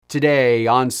Today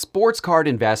on Sports Card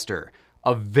Investor,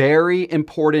 a very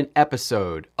important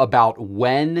episode about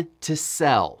when to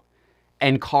sell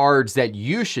and cards that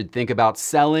you should think about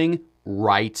selling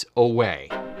right away.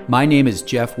 My name is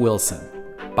Jeff Wilson.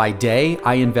 By day,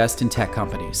 I invest in tech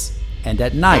companies, and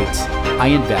at night, I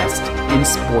invest in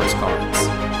sports cards.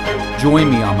 Join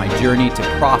me on my journey to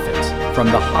profit from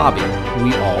the hobby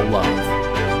we all love.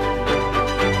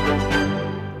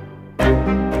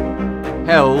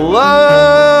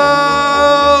 Hello,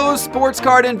 sports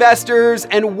card investors,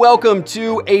 and welcome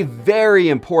to a very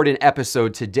important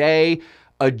episode today,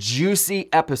 a juicy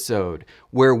episode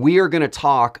where we are going to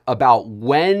talk about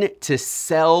when to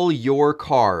sell your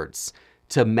cards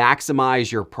to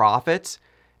maximize your profits,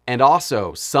 and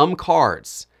also some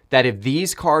cards that if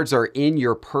these cards are in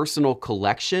your personal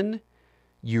collection,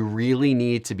 you really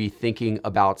need to be thinking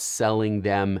about selling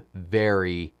them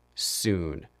very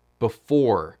soon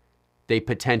before they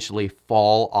potentially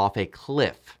fall off a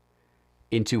cliff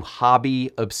into hobby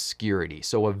obscurity.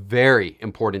 So a very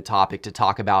important topic to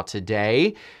talk about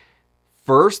today.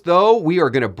 First, though, we are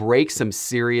going to break some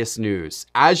serious news.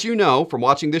 As you know from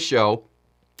watching this show,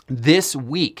 this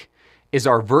week is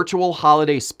our virtual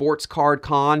holiday sports card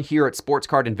con here at Sports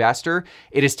Card Investor.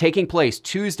 It is taking place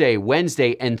Tuesday,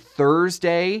 Wednesday, and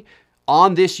Thursday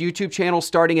on this YouTube channel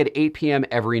starting at 8 p.m.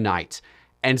 every night.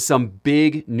 And some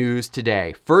big news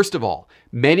today. First of all,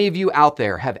 many of you out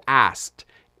there have asked,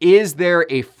 is there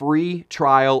a free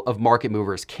trial of Market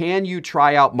Movers? Can you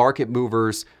try out Market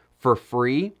Movers for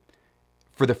free?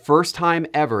 For the first time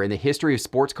ever in the history of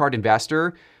Sports Card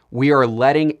Investor, we are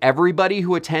letting everybody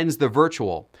who attends the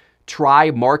virtual try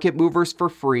Market Movers for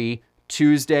free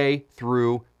Tuesday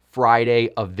through Friday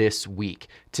of this week.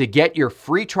 To get your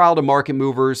free trial to Market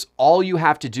Movers, all you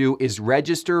have to do is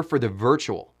register for the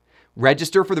virtual.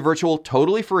 Register for the virtual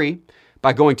totally free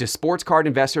by going to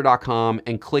sportscardinvestor.com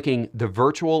and clicking the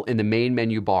virtual in the main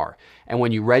menu bar. And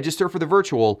when you register for the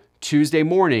virtual Tuesday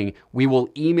morning, we will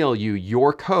email you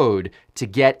your code to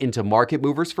get into Market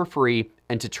Movers for free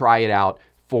and to try it out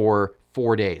for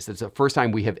 4 days. That's the first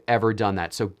time we have ever done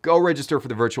that. So go register for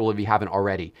the virtual if you haven't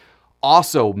already.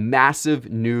 Also,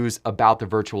 massive news about the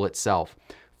virtual itself.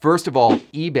 First of all,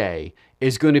 eBay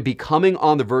is going to be coming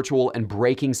on the virtual and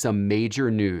breaking some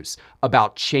major news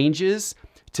about changes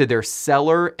to their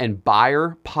seller and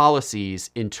buyer policies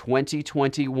in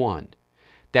 2021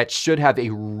 that should have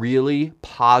a really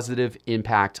positive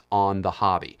impact on the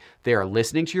hobby. They are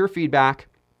listening to your feedback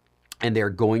and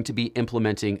they're going to be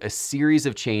implementing a series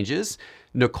of changes.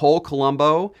 Nicole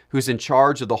Colombo, who's in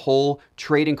charge of the whole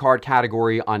trading card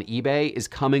category on eBay, is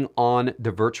coming on the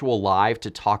virtual live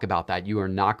to talk about that. You are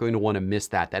not going to want to miss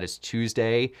that. That is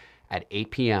Tuesday at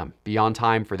 8 p.m. Be on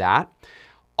time for that.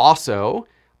 Also,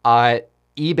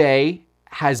 eBay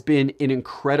has been an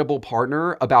incredible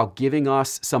partner about giving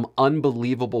us some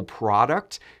unbelievable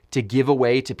product to give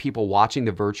away to people watching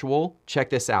the virtual. Check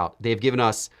this out. They've given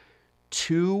us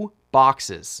 2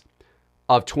 boxes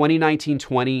of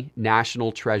 2019-20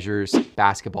 National Treasures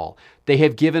basketball. They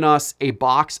have given us a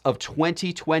box of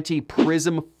 2020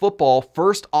 Prism football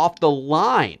first off the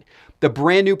line. The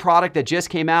brand new product that just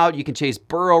came out. You can chase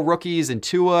Burrow rookies and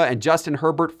Tua and Justin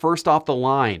Herbert first off the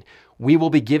line. We will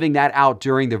be giving that out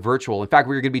during the virtual. In fact,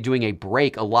 we're going to be doing a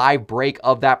live break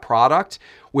of that product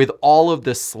with all of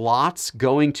the slots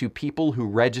going to people who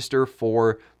register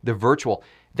for the virtual.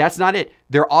 That's not it.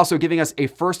 They're also giving us a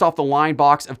first off the line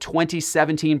box of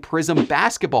 2017 Prism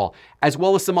basketball, as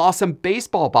well as some awesome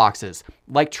baseball boxes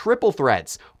like triple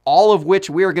threads, all of which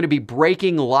we are going to be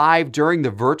breaking live during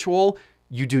the virtual.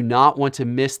 You do not want to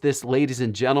miss this, ladies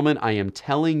and gentlemen. I am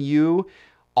telling you,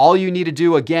 all you need to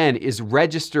do again is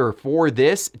register for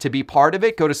this to be part of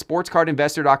it. Go to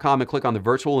sportscardinvestor.com and click on the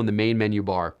virtual in the main menu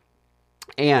bar.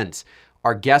 And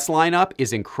our guest lineup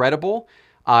is incredible.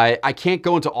 I can't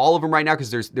go into all of them right now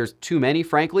because there's too many,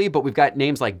 frankly, but we've got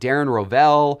names like Darren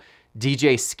Rovell,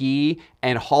 DJ Ski,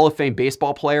 and Hall of Fame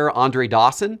baseball player Andre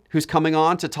Dawson, who's coming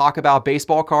on to talk about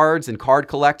baseball cards and card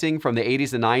collecting from the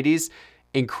 80s and 90s.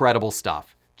 Incredible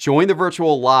stuff. Join the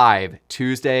virtual live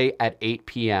Tuesday at 8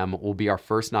 p.m. will be our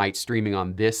first night streaming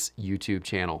on this YouTube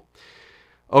channel.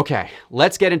 Okay,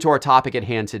 let's get into our topic at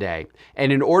hand today.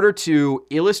 And in order to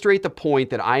illustrate the point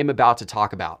that I am about to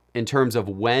talk about in terms of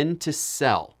when to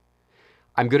sell,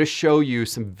 I'm going to show you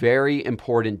some very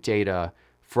important data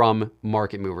from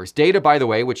Market Movers. Data, by the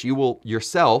way, which you will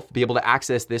yourself be able to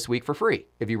access this week for free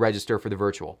if you register for the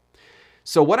virtual.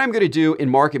 So what I'm going to do in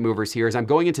Market Movers here is I'm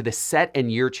going into the set and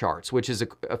year charts, which is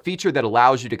a feature that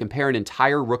allows you to compare an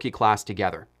entire rookie class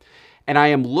together. And I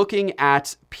am looking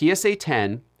at PSA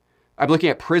 10. I'm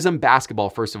looking at Prism basketball,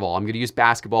 first of all. I'm going to use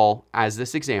basketball as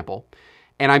this example.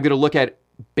 And I'm going to look at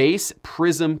base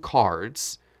Prism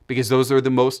cards because those are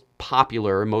the most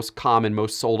popular, most common,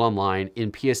 most sold online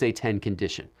in PSA 10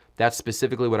 condition. That's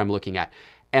specifically what I'm looking at.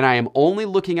 And I am only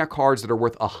looking at cards that are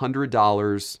worth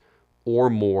 $100 or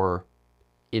more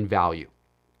in value.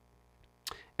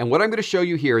 And what I'm going to show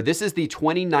you here, this is the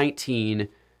 2019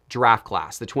 draft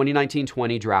class, the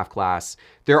 2019-20 draft class.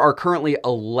 There are currently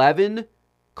 11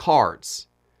 cards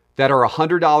that are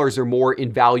 $100 or more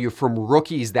in value from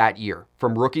rookies that year.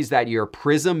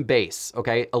 Prism base,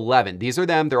 okay? 11. These are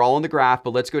them. They're all on the graph,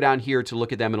 but let's go down here to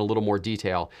look at them in a little more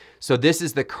detail. So this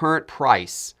is the current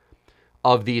price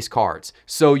of these cards.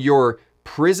 So your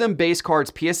Prism base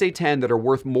cards, PSA 10, that are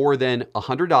worth more than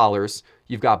 $100,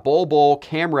 you've got Bol Bol,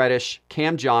 Cam Reddish,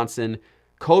 Cam Johnson,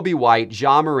 Kobe White,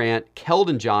 Ja Morant,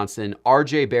 Keldon Johnson,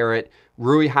 RJ Barrett,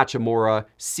 Rui Hachimura,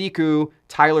 Siku,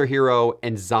 Tyler Hero,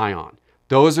 and Zion.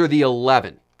 Those are the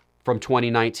 11 from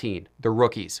 2019, the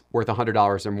rookies worth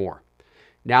 $100 or more.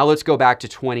 Now let's go back to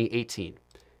 2018.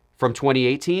 From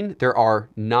 2018, there are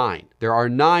 9. There are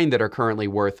 9 that are currently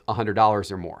worth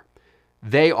 $100 or more.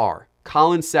 They are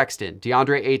Colin Sexton,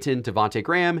 DeAndre Ayton, Devontae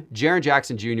Graham, Jaren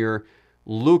Jackson Jr.,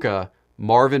 Luka,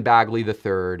 Marvin Bagley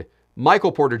III,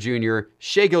 Michael Porter Jr.,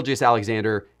 Shai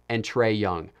Gilgeous-Alexander, and Trae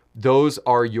Young. Those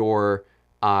are your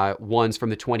ones from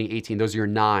the 2018. Those are your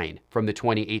 9 from the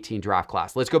 2018 draft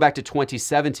class. Let's go back to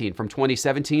 2017. From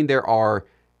 2017, there are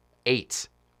 8.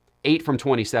 8 from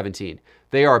 2017.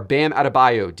 They are Bam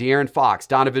Adebayo, De'Aaron Fox,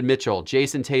 Donovan Mitchell,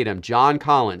 Jason Tatum, John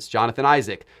Collins, Jonathan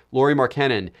Isaac, Lauri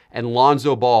Markkanen, and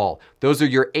Lonzo Ball. Those are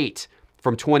your 8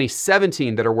 from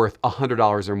 2017 that are worth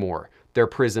 $100 or more. They're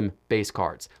Prism base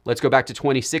cards. Let's go back to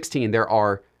 2016. There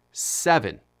are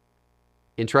 7.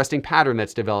 Interesting pattern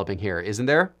that's developing here, isn't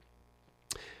there?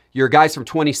 Your guys from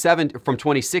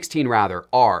 2016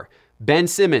 are Ben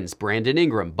Simmons, Brandon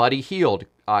Ingram, Buddy Hield,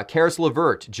 Karis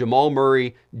LeVert, Jamal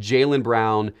Murray, Jaylen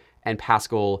Brown, and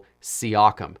Pascal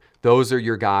Siakam. Those are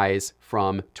your guys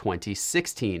from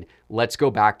 2016. Let's go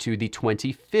back to the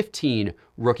 2015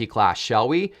 rookie class, shall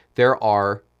we? There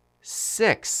are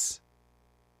 6.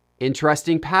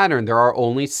 Interesting pattern. There are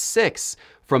only 6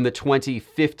 from the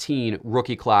 2015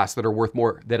 rookie class that are worth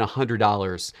more than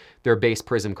 $100. They're base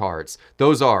Prism cards.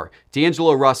 Those are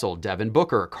D'Angelo Russell, Devin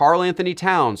Booker, Karl Anthony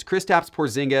Towns, Kristaps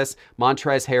Porzingis,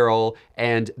 Montrezl Harrell,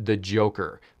 and the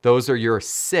Joker. Those are your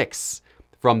 6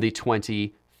 from the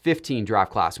 2015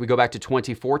 draft class. We go back to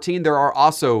 2014. There are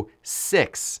also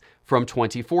 6 from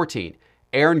 2014.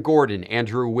 Aaron Gordon,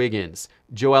 Andrew Wiggins,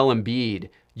 Joel Embiid,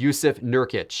 Yusuf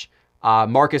Nurkic,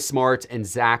 Marcus Smart, and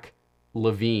Zach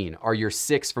LaVine are your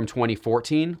 6 from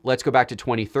 2014. Let's go back to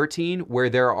 2013, where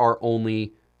there are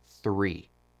only 3.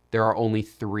 There are only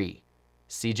 3.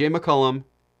 CJ McCollum,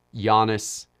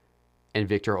 Giannis, and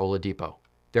Victor Oladipo.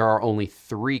 There are only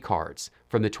 3 cards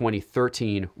from the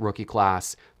 2013 rookie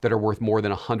class that are worth more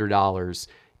than $100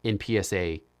 in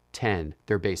PSA 10.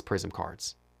 They're base Prism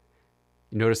cards.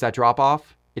 You notice that drop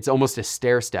off? It's almost a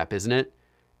stair step, isn't it?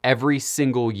 Every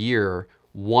single year,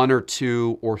 1 or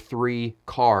 2 or 3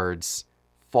 cards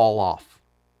fall off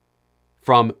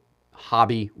from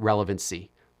hobby relevancy.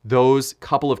 Those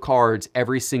couple of cards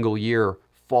every single year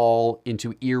fall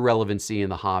into irrelevancy in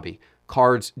the hobby.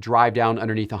 Cards drive down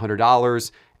underneath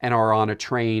 $100 and are on a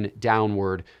train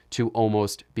downward to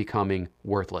almost becoming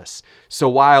worthless. So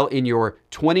while in your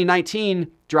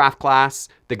 2019 draft class,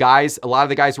 a lot of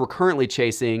the guys we're currently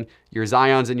chasing, your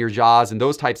Zions and your Jaws and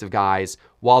those types of guys,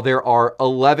 while there are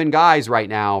 11 guys right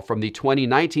now from the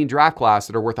 2019 draft class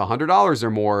that are worth $100 or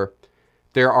more,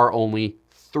 there are only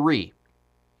 3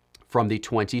 from the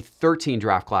 2013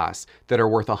 draft class that are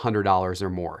worth $100 or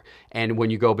more. And when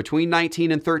you go between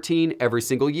 19 and 13, every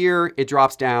single year, it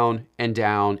drops down and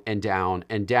down and down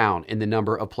and down in the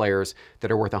number of players that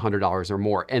are worth $100 or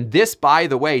more. And this, by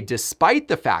the way, despite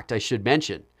the fact, I should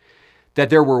mention, that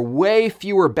there were way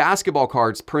fewer basketball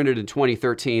cards printed in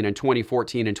 2013 and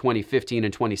 2014 and 2015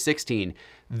 and 2016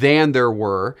 than there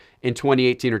were in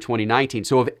 2018 or 2019.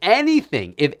 So if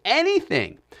anything,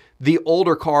 the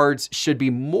older cards should be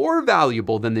more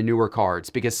valuable than the newer cards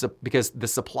because the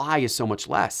supply is so much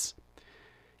less.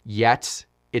 Yet,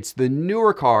 it's the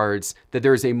newer cards that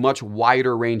there's a much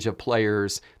wider range of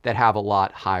players that have a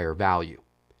lot higher value.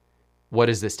 What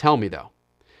does this tell me, though?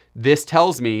 This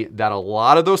tells me that a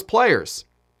lot of those players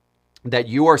that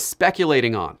you are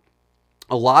speculating on,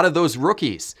 a lot of those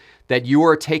rookies that you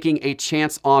are taking a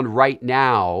chance on right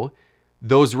now,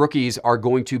 those rookies are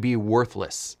going to be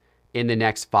worthless in the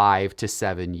next 5 to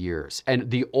 7 years.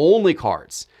 And the only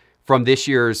cards from this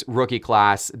year's rookie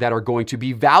class that are going to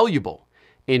be valuable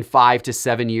in 5 to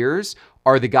 7 years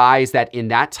are the guys that in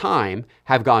that time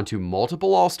have gone to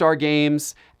multiple All-Star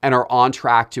games and are on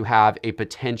track to have a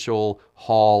potential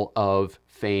Hall of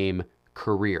Fame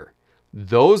career.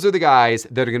 Those are the guys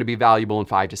that are going to be valuable in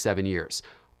 5 to 7 years.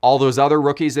 All those other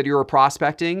rookies that you're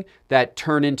prospecting that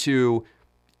turn into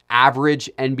average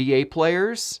NBA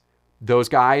players, those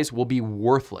guys will be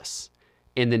worthless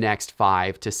in the next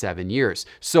 5 to 7 years.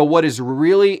 So what is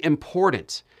really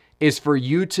important is for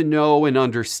you to know and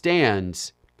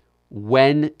understand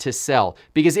when to sell,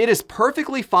 because it is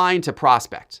perfectly fine to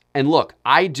prospect. And look,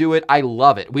 I do it. I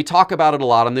love it. We talk about it a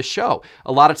lot on this show.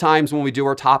 A lot of times when we do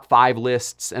our top 5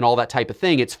 lists and all that type of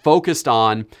thing, it's focused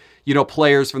on,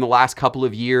 players from the last couple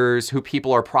of years who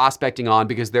people are prospecting on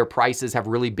because their prices have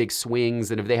really big swings.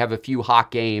 And if they have a few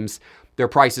hot games, their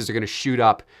prices are going to shoot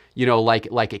up,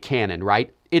 like a cannon,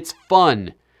 right? It's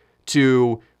fun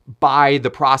to buy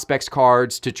the prospects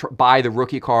cards, to buy the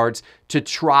rookie cards, to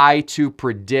try to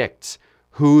predict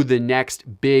who the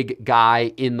next big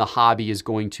guy in the hobby is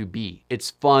going to be. It's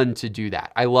fun to do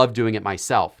that. I love doing it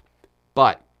myself.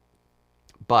 But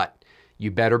you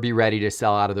better be ready to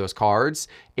sell out of those cards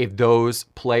if those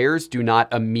players do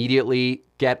not immediately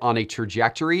get on a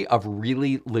trajectory of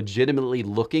really legitimately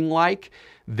looking like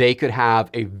they could have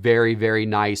a very, very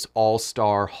nice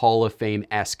all-star Hall of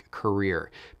Fame-esque career.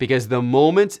 Because the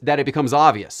moment that it becomes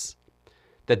obvious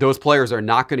that those players are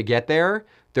not going to get there,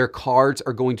 their cards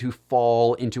are going to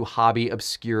fall into hobby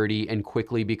obscurity and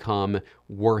quickly become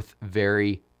worth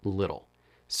very little.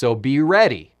 So be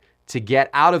ready to get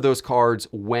out of those cards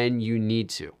when you need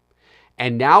to.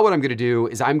 And now what I'm going to do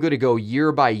is I'm going to go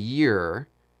year by year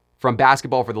from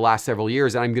basketball for the last several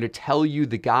years, and I'm going to tell you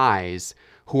the guys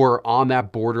who are on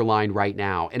that borderline right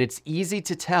now. And it's easy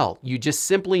to tell. You just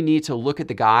simply need to look at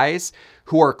the guys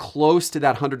who are close to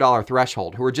that $100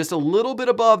 threshold, who are just a little bit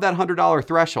above that $100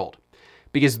 threshold.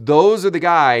 Because those are the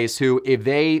guys who, if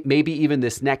they, maybe even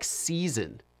this next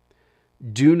season,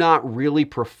 do not really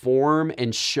perform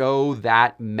and show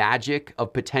that magic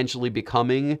of potentially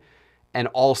becoming an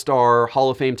all-star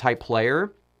Hall of Fame type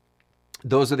player,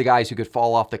 those are the guys who could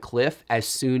fall off the cliff as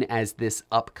soon as this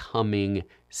upcoming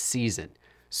season.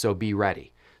 So be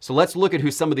ready. So let's look at who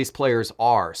some of these players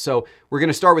are. So we're going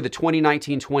to start with the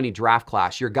 2019-20 draft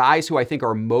class. Your guys who I think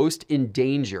are most in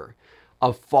danger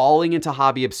of falling into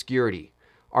hobby obscurity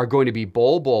are going to be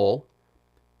Bol,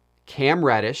 Cam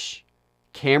Reddish,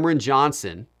 Cameron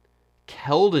Johnson,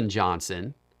 Keldon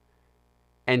Johnson,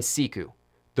 and Sekou.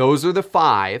 Those are the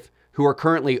 5 who are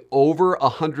currently over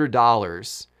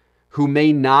 $100, who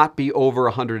may not be over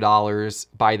 $100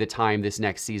 by the time this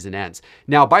next season ends.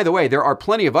 Now, by the way, there are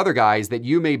plenty of other guys that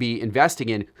you may be investing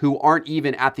in who aren't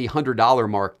even at the $100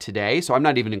 mark today, so I'm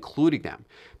not even including them.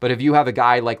 But if you have a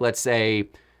guy like, let's say,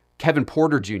 Kevin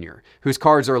Porter Jr., whose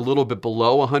cards are a little bit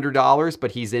below $100,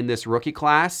 but he's in this rookie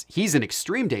class, he's in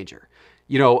extreme danger,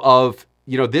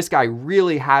 this guy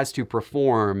really has to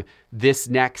perform this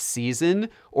next season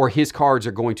or his cards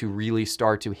are going to really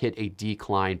start to hit a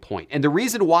decline point. And the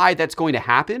reason why that's going to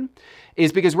happen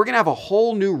is because we're going to have a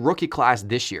whole new rookie class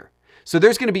this year. So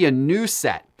there's going to be a new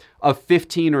set of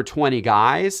 15 or 20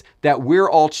 guys that we're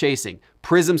all chasing.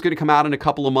 Prism's going to come out in a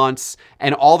couple of months,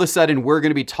 and all of a sudden we're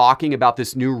going to be talking about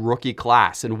this new rookie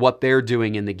class and what they're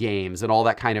doing in the games and all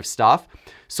that kind of stuff.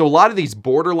 So a lot of these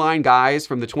borderline guys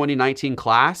from the 2019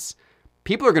 class,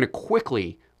 people are going to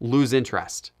quickly lose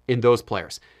interest in those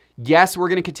players. Yes, we're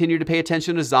going to continue to pay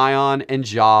attention to Zion and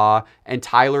Ja and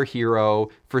Tyler Hero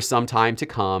for some time to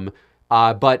come.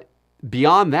 But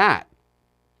beyond that,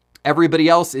 everybody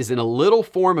else is in a little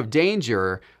form of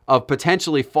danger of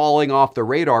potentially falling off the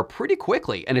radar pretty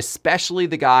quickly. And especially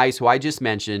the guys who I just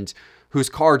mentioned, whose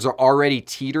cards are already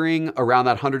teetering around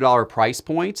that $100 price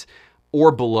point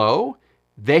or below,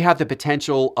 they have the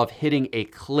potential of hitting a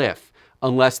cliff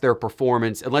unless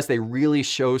they really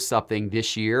show something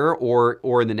this year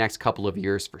or in the next couple of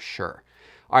years for sure.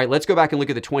 All right, let's go back and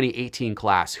look at the 2018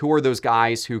 class. Who are those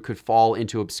guys who could fall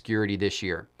into obscurity this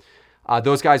year?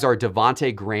 Those guys are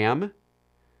Devonte Graham,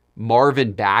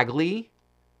 Marvin Bagley.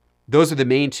 Those are the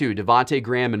main 2, Devonte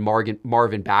Graham and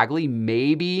Marvin Bagley.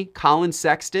 Maybe Colin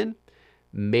Sexton,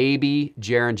 maybe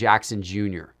Jaren Jackson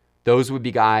Jr. Those would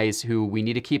be guys who we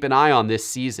need to keep an eye on this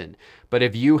season. But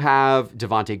if you have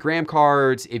Devonte Graham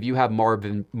cards, if you have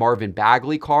Marvin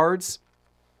Bagley cards,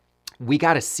 we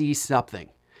got to see something.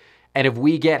 And if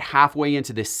we get halfway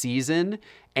into the season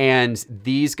and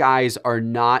these guys are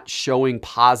not showing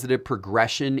positive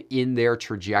progression in their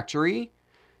trajectory,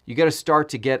 you got to start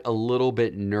to get a little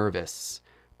bit nervous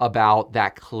about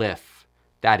that cliff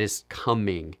that is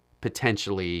coming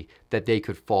potentially that they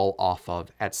could fall off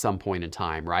of at some point in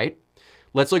time, right?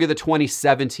 Let's look at the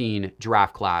 2017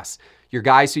 draft class. Your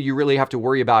guys who you really have to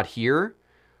worry about here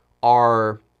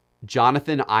are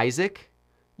Jonathan Isaac,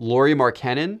 Lauri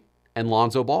Markkanen, and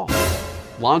Lonzo Ball.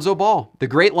 Lonzo Ball, the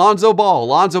great Lonzo Ball.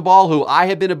 Lonzo Ball, who I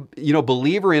have been a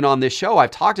believer in on this show.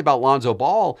 I've talked about Lonzo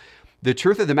Ball. The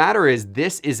truth of the matter is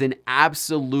this is an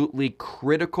absolutely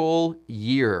critical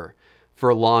year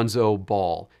for Lonzo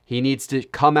Ball. He needs to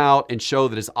come out and show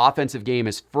that his offensive game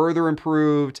is further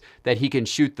improved, that he can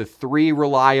shoot the three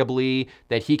reliably,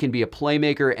 that he can be a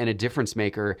playmaker and a difference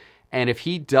maker. And if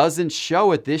he doesn't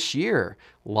show it this year,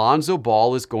 Lonzo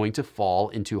Ball is going to fall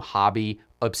into hobby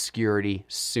obscurity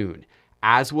soon,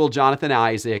 as will Jonathan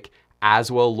Isaac,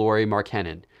 as will Lauri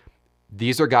Markkanen.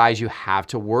 These are guys you have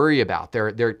to worry about.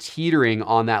 They're teetering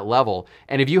on that level.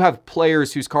 And if you have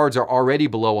players whose cards are already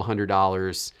below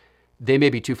 $100, they may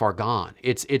be too far gone.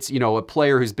 It's a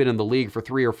player who's been in the league for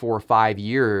 3 or 4 or 5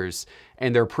 years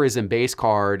and their Prism base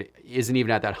card isn't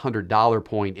even at that $100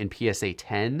 point in PSA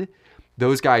 10.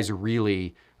 Those guys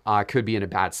really could be in a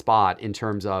bad spot in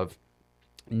terms of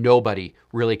nobody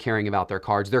really caring about their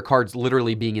cards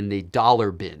literally being in the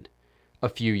dollar bin a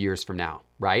few years from now,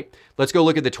 right? Let's go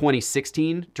look at the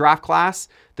 2016 draft class.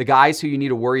 The guys who you need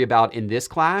to worry about in this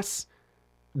class,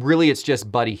 really it's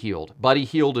just Buddy Hield. Buddy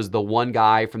Hield is the one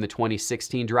guy from the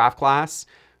 2016 draft class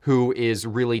who is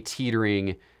really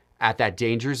teetering at that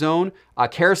danger zone.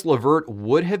 Karis LeVert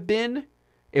would have been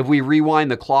if we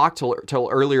rewind the clock till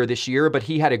earlier this year, but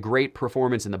he had a great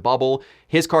performance in the bubble.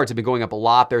 His cards have been going up a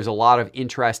lot. There's a lot of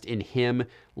interest in him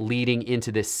leading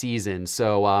into this season.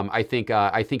 So I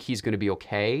think he's going to be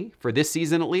okay for this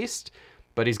season at least,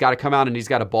 but he's got to come out and he's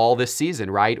got to ball this season,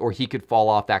 right? Or he could fall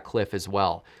off that cliff as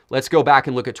well. Let's go back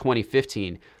and look at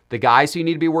 2015. The guys who you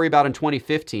need to be worried about in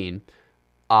 2015,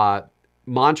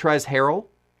 Montrezl Harrell,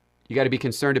 you got to be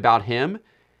concerned about him.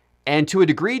 And to a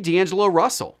degree, D'Angelo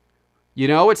Russell.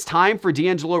 It's time for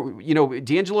D'Angelo.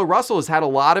 D'Angelo Russell has had a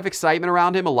lot of excitement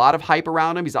around him, a lot of hype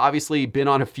around him. He's obviously been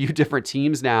on a few different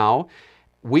teams now.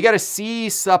 We got to see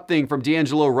something from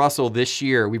D'Angelo Russell this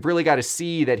year. We've really got to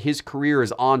see that his career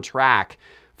is on track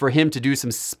for him to do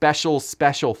some special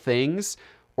things,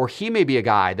 or he may be a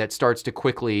guy that starts to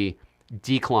quickly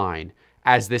decline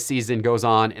as this season goes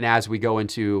on and as we go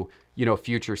into,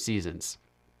 future seasons.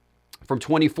 From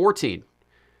 2014,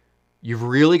 you've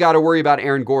really got to worry about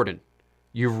Aaron Gordon.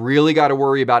 You've really got to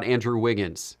worry about Andrew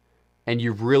Wiggins, and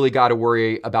you've really got to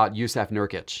worry about Jusuf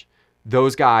Nurkic.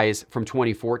 Those guys from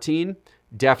 2014,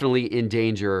 definitely in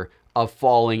danger of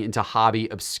falling into hobby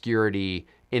obscurity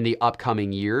in the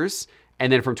upcoming years.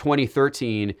 And then from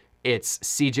 2013, it's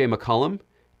CJ McCollum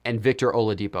and Victor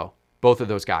Oladipo. Both of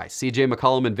those guys, CJ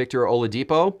McCollum and Victor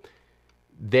Oladipo,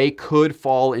 they could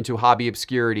fall into hobby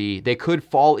obscurity. They could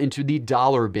fall into the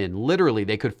dollar bin. Literally,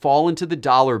 they could fall into the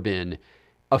dollar bin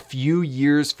a few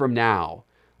years from now,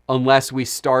 unless we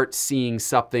start seeing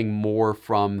something more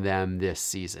from them this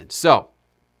season. So,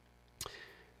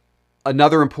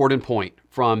 another important point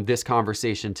from this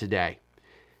conversation today.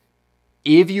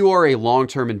 If you are a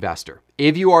long-term investor,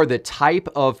 if you are the type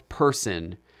of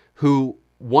person who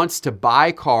wants to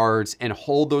buy cards and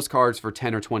hold those cards for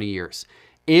 10 or 20 years,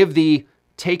 if the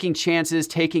taking chances,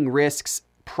 taking risks,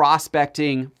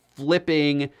 prospecting,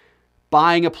 flipping,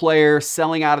 buying a player,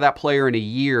 selling out of that player in a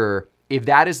year, if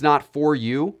that is not for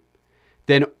you,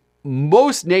 then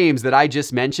most names that I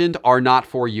just mentioned are not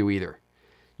for you either.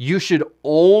 You should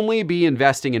only be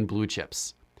investing in blue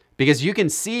chips because you can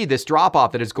see this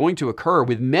drop-off that is going to occur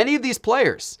with many of these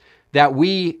players that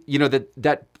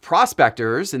that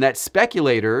prospectors and that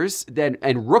speculators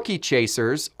and rookie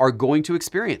chasers are going to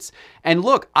experience. And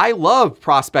look, I love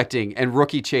prospecting and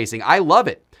rookie chasing. I love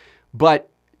it. But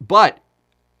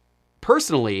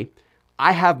personally,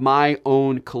 I have my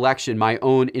own collection, my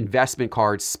own investment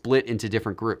cards split into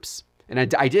different groups. And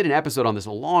I did an episode on this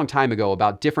a long time ago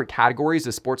about different categories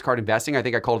of sports card investing. I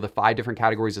think I called it the 5 different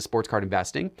categories of sports card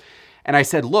investing. And I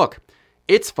said, look,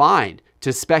 it's fine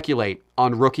to speculate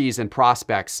on rookies and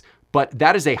prospects, but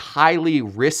that is a highly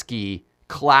risky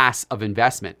class of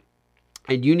investment.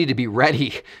 And you need to be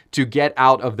ready to get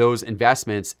out of those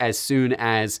investments as soon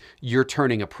as you're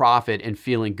turning a profit and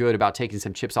feeling good about taking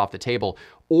some chips off the table.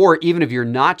 Or even if you're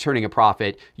not turning a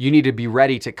profit, you need to be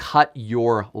ready to cut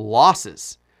your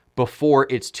losses before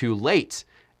it's too late.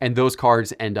 And those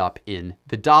cards end up in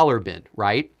the dollar bin,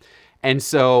 right? And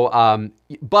so,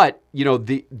 but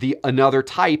the another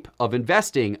type of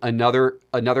investing,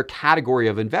 another category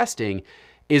of investing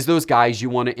is those guys you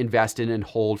want to invest in and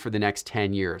hold for the next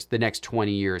 10 years, the next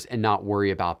 20 years, and not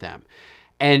worry about them.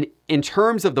 And in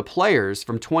terms of the players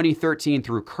from 2013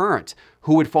 through current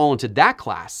who would fall into that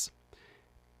class,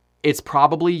 it's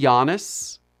probably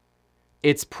Giannis.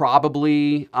 It's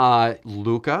probably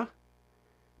Luka.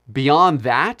 Beyond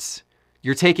that,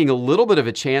 you're taking a little bit of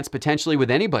a chance potentially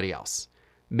with anybody else.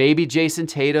 Maybe Jason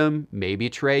Tatum, maybe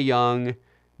Trae Young,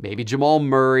 maybe Jamal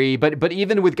Murray. But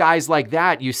even with guys like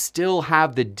that, you still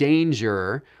have the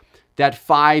danger that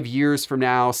 5 years from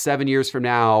now, 7 years from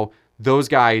now, those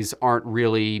guys aren't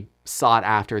really sought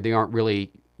after. They aren't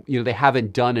really, they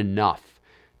haven't done enough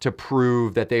to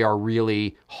prove that they are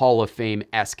really Hall of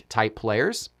Fame-esque type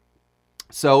players.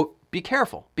 So be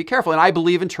careful. Be careful. And I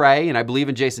believe in Trae and I believe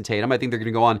in Jason Tatum. I think they're going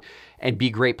to go on and be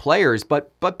great players,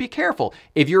 but be careful.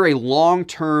 If you're a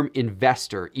long-term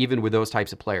investor, even with those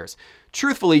types of players,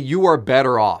 truthfully, you are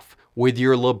better off with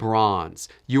your LeBrons.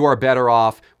 You are better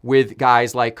off with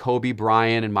guys like Kobe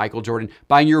Bryant and Michael Jordan,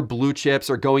 buying your blue chips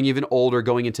or going even older,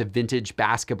 going into vintage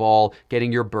basketball,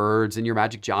 getting your Birds and your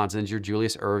Magic Johnsons, your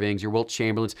Julius Irvings, your Wilt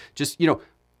Chamberlains, just,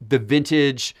 the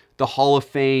vintage, the Hall of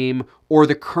Fame, or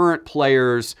the current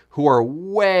players who are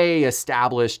way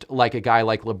established, like a guy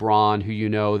like LeBron,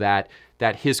 who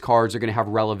that his cards are going to have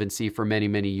relevancy for many,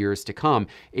 many years to come.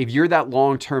 If you're that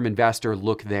long-term investor,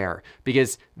 look there,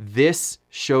 because this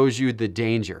shows you the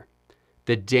danger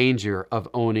of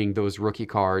owning those rookie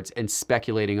cards and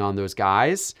speculating on those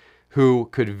guys who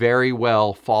could very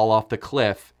well fall off the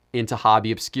cliff into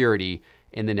hobby obscurity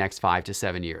in the next 5 to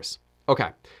 7 years. Okay,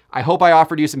 I hope I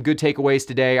offered you some good takeaways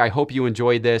today. I hope you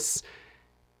enjoyed this.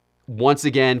 Once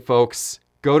again, folks,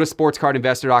 go to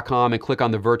sportscardinvestor.com and click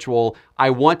on the virtual. I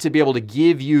want to be able to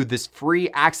give you this free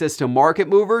access to Market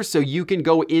Movers so you can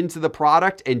go into the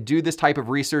product and do this type of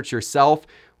research yourself.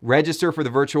 Register for the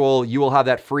virtual. You will have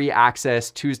that free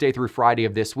access Tuesday through Friday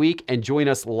of this week, and join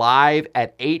us live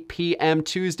at 8 p.m.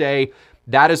 Tuesday.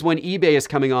 That is when eBay is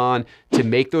coming on to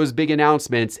make those big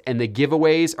announcements, and the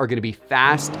giveaways are going to be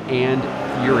fast and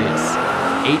furious.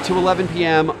 8 to 11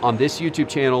 p.m. on this YouTube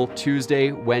channel,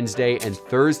 Tuesday, Wednesday, and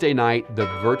Thursday night, the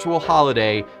virtual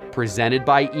holiday presented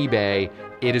by eBay.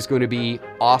 It is going to be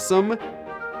awesome.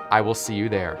 I will see you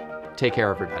there. Take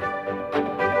care, everybody.